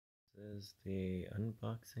is the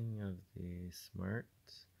unboxing of the Smart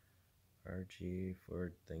RG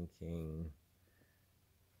Forward Thinking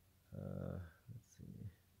let's see,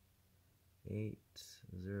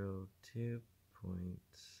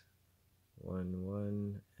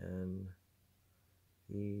 802.11n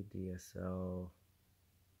VDSL2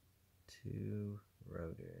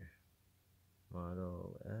 router,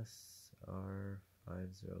 model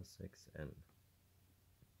SR506n.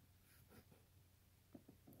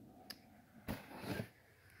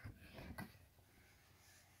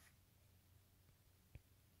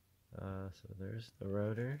 So there's the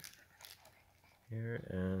router here,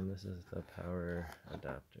 and this is the power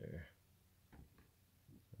adapter.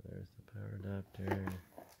 So there's the power adapter.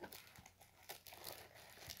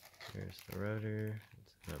 Here's the router.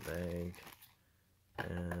 It's in a bag,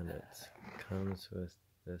 and it comes with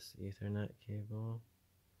this Ethernet cable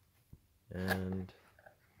and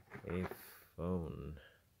a phone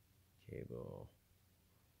cable,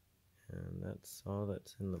 and that's all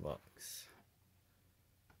that's in the box.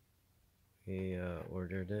 We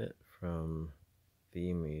ordered it from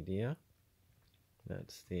VMedia.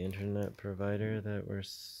 That's the internet provider that we're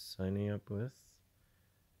signing up with.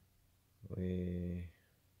 We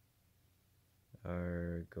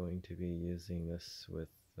are going to be using this with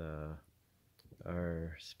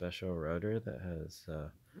our special router that has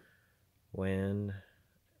WAN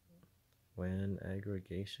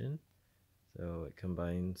Aggregation. So it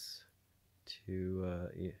combines two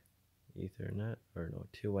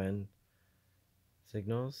two WAN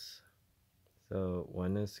signals. So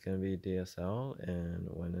one is going to be DSL and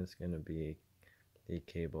one is going to be the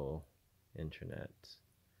cable internet.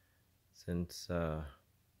 Since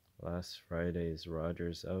last Friday's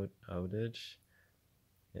Rogers outage,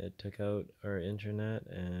 it took out our internet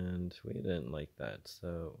and we didn't like that,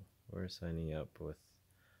 so we're signing up with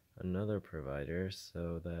another provider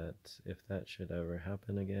so that if that should ever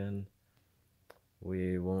happen again,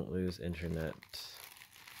 we won't lose internet.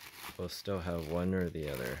 We'll still have one or the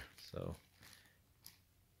other. So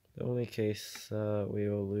the only case we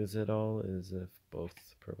will lose it all is if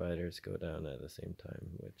both providers go down at the same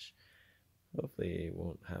time, which hopefully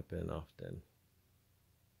won't happen often.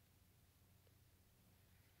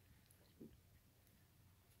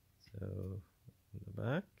 So in the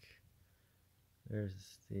back,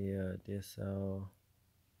 there's the DSL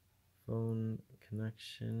phone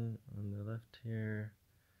connection on the left here,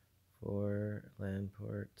 4 LAN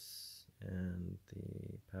ports, and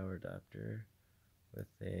the power adapter with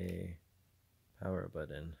a power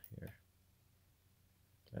button here.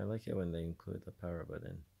 I like it when they include the power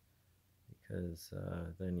button, because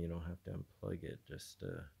then you don't have to unplug it just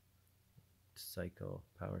to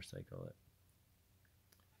power cycle it.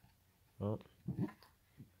 Well,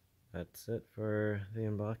 that's it for the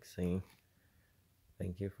unboxing.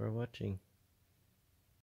 Thank you for watching.